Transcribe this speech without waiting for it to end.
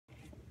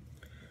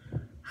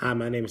Hi,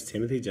 my name is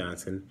Timothy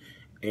Johnson,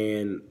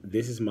 and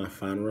this is my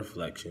final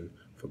reflection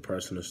for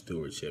personal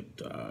stewardship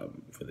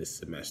for this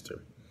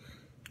semester.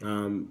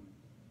 Um,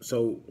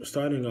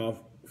 Starting off,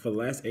 for the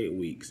last 8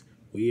 weeks,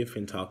 we have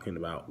been talking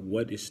about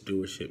what does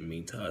stewardship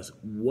mean to us?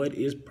 What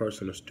is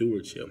personal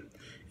stewardship?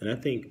 And I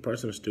think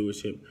personal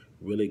stewardship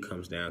really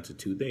comes down to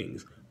two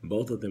things,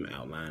 both of them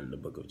outlined in the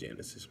book of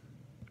Genesis.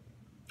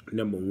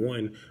 Number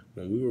one,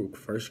 when we were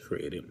first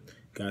created,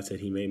 God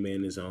said he made man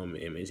in his own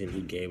image and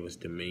he gave us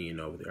dominion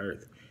over the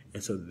earth.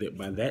 And so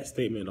by that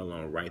statement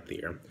alone right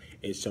there,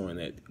 it's showing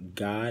that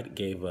God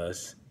gave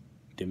us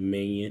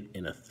dominion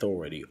and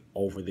authority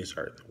over this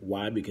earth.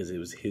 Why? Because it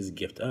was his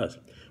gift to us,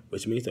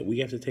 which means that we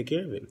have to take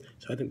care of it.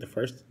 So I think the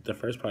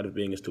first part of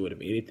being a steward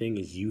of anything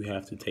is you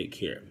have to take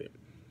care of it.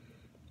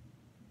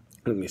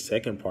 And the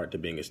second part to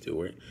being a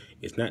steward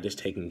is not just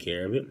taking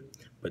care of it,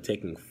 but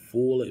taking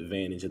full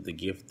advantage of the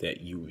gift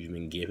that you've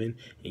been given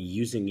and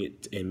using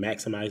it and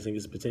maximizing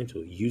its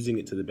potential, using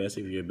it to the best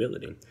of your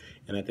ability.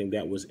 And I think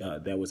that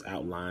was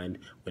outlined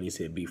when he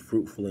said, "Be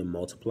fruitful and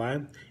multiply."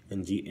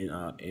 And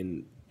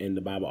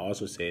the Bible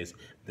also says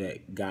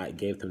that God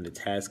gave them the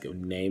task of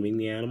naming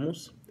the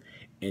animals,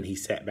 and he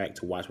sat back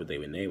to watch what they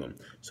would name them.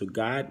 So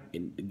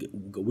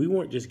we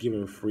weren't just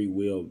given free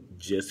will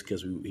just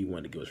because he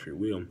wanted to give us free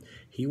will.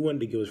 He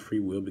wanted to give us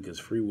free will because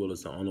free will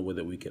is the only way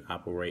that we can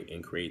operate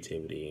in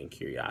creativity and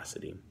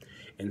curiosity.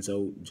 And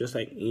so just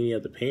like any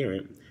other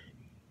parent,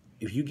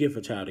 if you give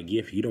a child a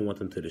gift, you don't want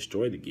them to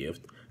destroy the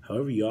gift.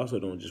 However, you also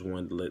don't just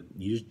want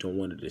you just don't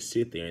want it to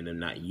sit there and then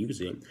not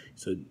use it.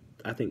 So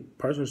I think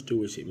personal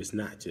stewardship is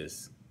not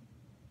just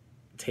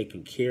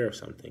taking care of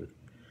something,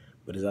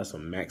 but it's also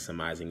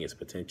maximizing its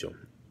potential.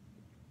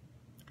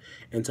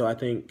 And so I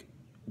think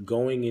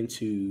going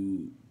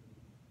into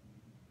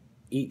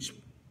each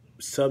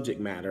subject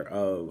matter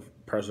of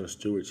personal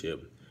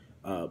stewardship,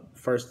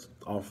 first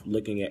off,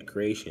 looking at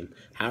creation,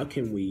 how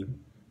can we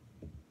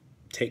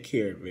take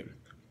care of it,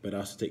 but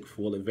also take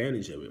full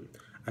advantage of it?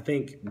 I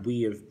think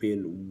we have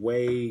been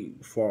way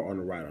far on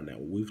the right on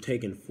that. We've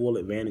taken full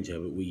advantage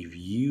of it. We've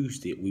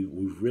used it.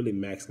 We've really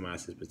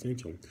maximized its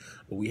potential,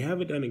 but we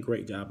haven't done a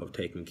great job of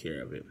taking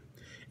care of it.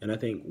 And I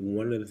think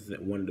one of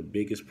the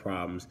biggest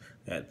problems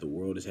that the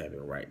world is having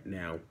right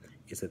now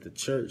is that the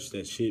church,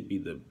 that should be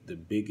the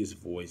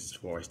biggest voice as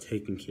far as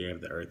taking care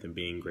of the earth and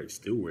being great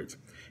stewards,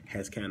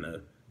 has kind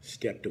of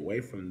stepped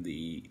away from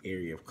the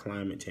area of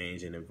climate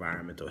change and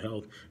environmental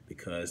health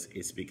because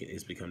it's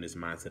become this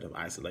mindset of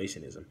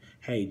isolationism.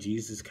 Hey,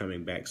 Jesus is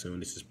coming back soon.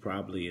 This is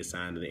probably a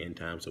sign of the end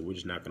time, so we're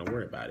just not going to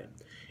worry about it.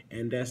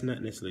 And that's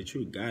not necessarily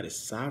true. God is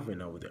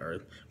sovereign over the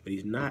earth, but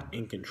he's not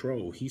in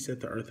control. He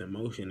set the earth in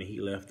motion, and he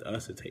left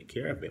us to take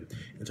care of it.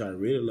 And so I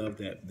really love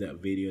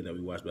that video that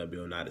we watched by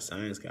Bill Nye, the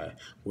science guy,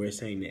 where it's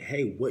saying that,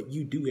 hey, what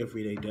you do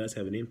every day does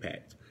have an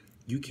impact.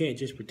 You can't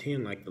just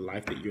pretend like the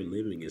life that you're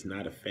living is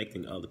not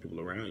affecting other people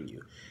around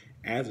you.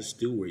 As a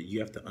steward, you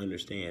have to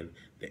understand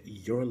that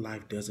your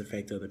life does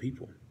affect other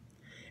people.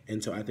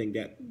 And so I think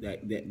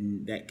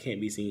that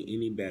can't be seen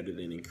any better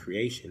than in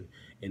creation,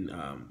 and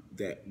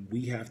that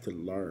we have to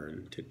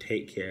learn to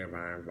take care of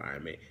our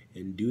environment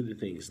and do the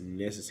things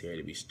necessary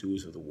to be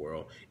stewards of the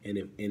world.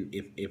 And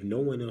if no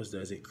one else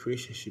does it,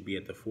 Christians should be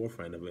at the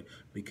forefront of it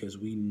because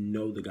we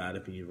know the God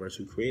of the universe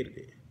who created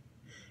it.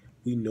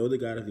 We know the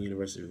God of the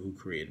universe who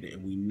created it,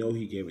 and we know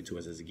he gave it to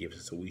us as a gift,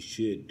 so we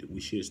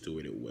should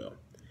steward it well.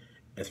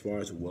 As far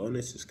as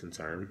wellness is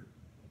concerned,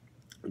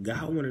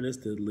 God wanted us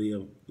to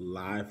live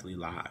lively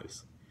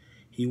lives.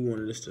 He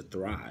wanted us to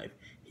thrive.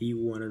 He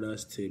wanted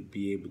us to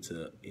be able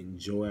to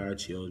enjoy our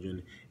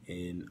children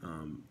and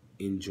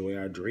enjoy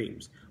our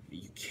dreams.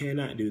 You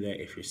cannot do that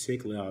if you're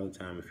sickly all the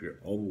time, if you're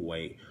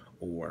overweight,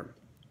 or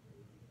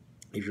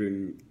if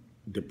you're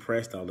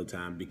depressed all the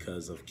time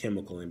because of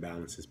chemical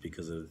imbalances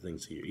because of the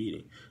things that you're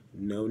eating.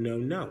 No, no,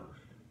 no.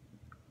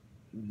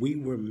 We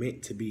were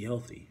meant to be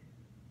healthy.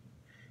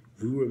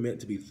 We were meant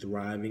to be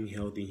thriving,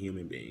 healthy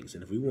human beings.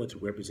 And if we want to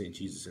represent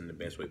Jesus in the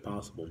best way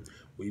possible,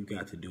 we've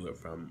got to do it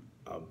from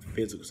a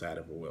physical side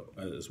of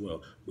it as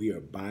well. We are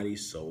body,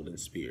 soul, and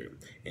spirit.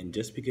 And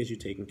just because you're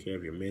taking care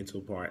of your mental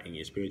part and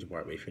your spiritual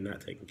part, but if you're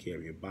not taking care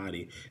of your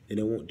body, then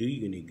it won't do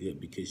you any good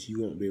because you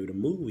won't be able to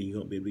move and you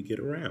won't be able to get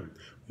around.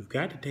 We've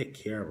got to take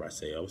care of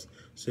ourselves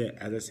so that,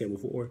 as I said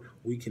before,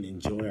 we can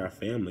enjoy our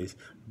families,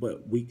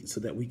 so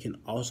that we can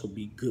also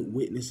be good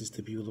witnesses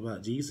to people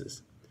about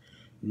Jesus.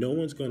 No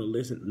one's going to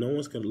listen. No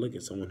one's going to look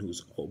at someone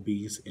who's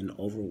obese and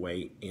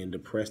overweight and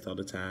depressed all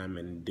the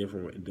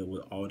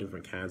with all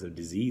different kinds of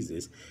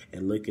diseases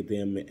and look at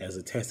them as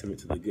a testament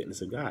to the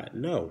goodness of God.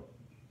 No,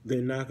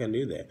 they're not going to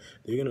do that.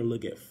 They're going to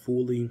look at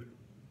fully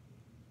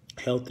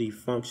healthy,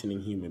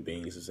 functioning human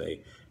beings and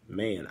say,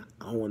 man,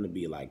 I want to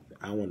be like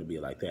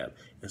that.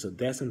 And so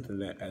that's something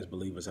that as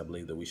believers, I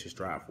believe that we should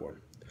strive for.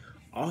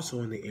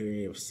 Also in the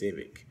area of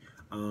civic,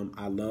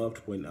 I loved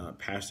when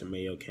Pastor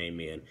Mayo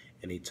came in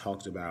and he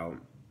talked about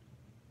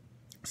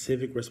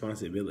civic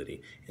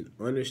responsibility and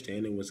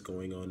understanding what's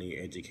going on in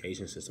your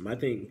education system. I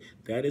think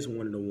that is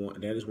one of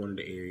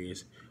the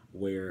areas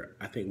where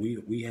I think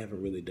we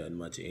haven't really done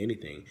much of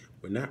anything.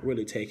 We're not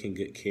really taking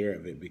good care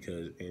of it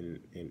because and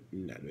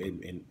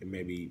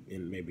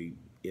maybe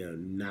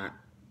not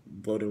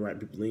voting right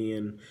people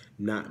in,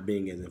 not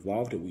being as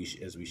involved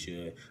as we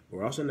should.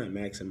 We're also not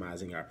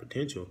maximizing our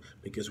potential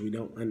because we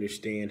don't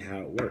understand how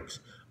it works.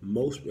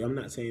 I'm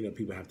not saying that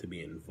people have to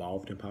be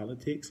involved in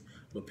politics,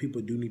 but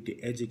people do need to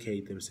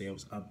educate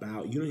themselves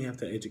about, you don't have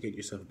to educate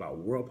yourself about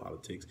world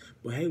politics,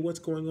 but hey, what's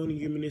going on in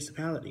your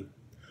municipality?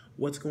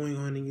 What's going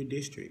on in your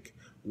district?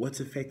 What's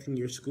affecting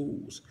your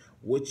schools?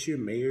 What's your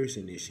mayor's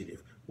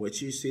initiative?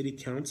 What's your city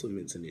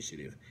councilman's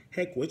initiative?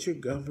 Heck, what's your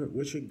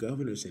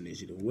governor's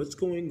initiative? What's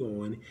going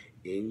on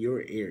in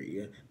your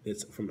area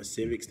that's from a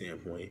civic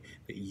standpoint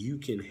that you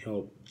can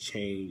help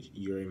change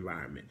your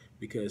environment?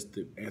 Because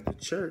at the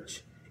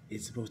church,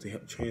 it's supposed to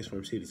help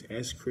transform cities.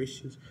 As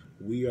Christians,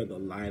 we are the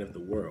light of the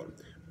world.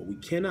 But we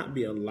cannot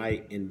be a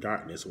light in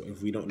darkness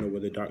if we don't know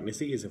where the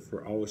darkness is, if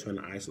we're always trying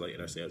to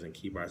isolate ourselves and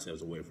keep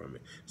ourselves away from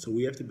it. So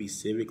we have to be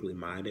civically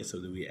minded so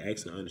that we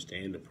actually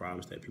understand the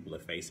problems that people are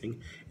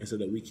facing and so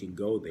that we can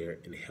go there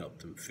and help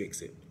them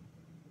fix it.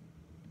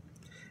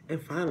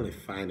 And finally,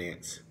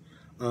 finance.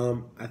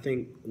 I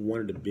think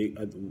one of the big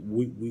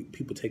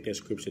people take that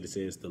scripture that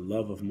says the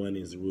love of money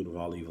is the root of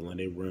all evil, and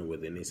they run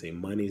with it and they say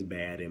money's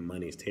bad and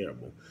money's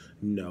terrible.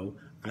 No,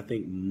 I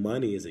think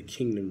money is a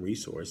kingdom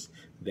resource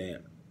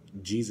that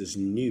Jesus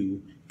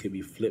knew could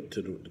be flipped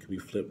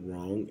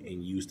wrong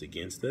and used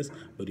against us,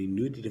 but he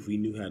knew that if we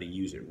knew how to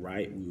use it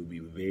right, we would be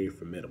very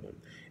formidable.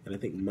 And I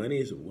think money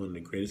is one of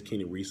the greatest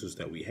kingdom resources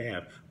that we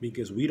have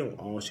because we don't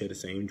all share the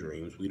same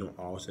dreams, we don't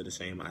all share the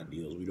same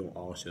ideals, we don't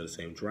all share the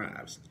same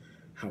drives.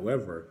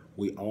 However,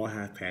 we all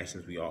have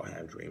passions, we all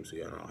have dreams,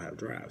 we all have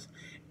drives.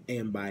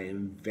 And by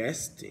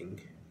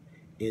investing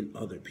in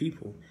other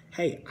people,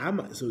 hey,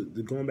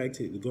 going back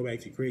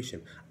to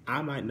creation,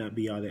 I might not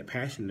be all that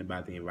passionate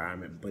about the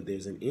environment, but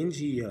there's an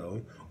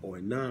NGO or a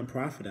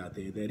nonprofit out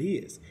there that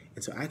is.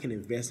 And so I can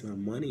invest my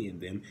money in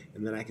them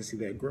and then I can see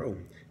that grow.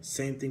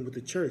 Same thing with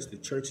the church. The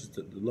church is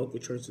the local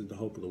church is the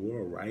hope of the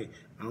world, right?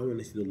 I want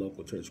to see the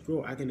local church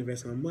grow. I can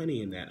invest my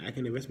money in that. I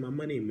can invest my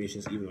money in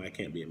missions even though I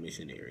can't be a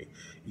missionary.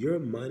 Your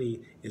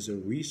money is a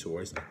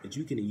resource that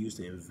you can use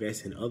to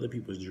invest in other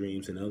people's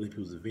dreams and other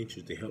people's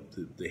adventures to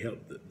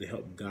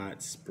help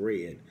God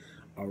spread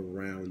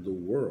around the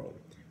world.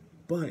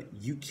 But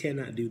you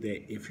cannot do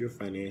that if you're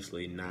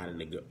financially not in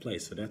a good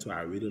place. So that's why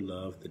I really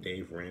love the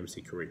Dave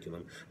Ramsey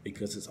curriculum,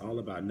 because it's all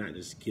about not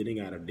just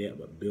getting out of debt,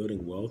 but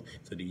building wealth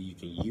so that you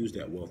can use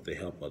that wealth to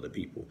help other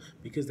people.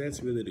 Because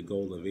that's really the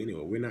goal of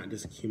anyone. We're not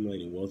just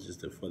accumulating wealth just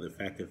for the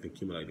fact of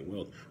accumulating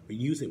wealth.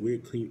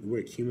 We're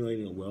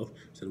accumulating wealth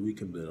so that we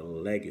can build a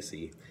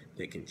legacy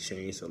that can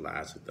change the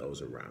lives of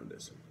those around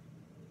us.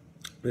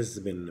 This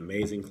has been an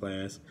amazing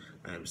class.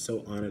 I am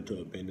so honored to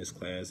have been in this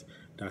class.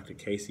 Dr.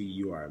 Casey,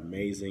 you are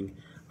amazing.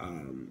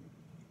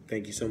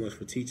 Thank you so much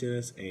for teaching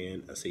us,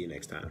 and I'll see you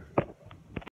next time.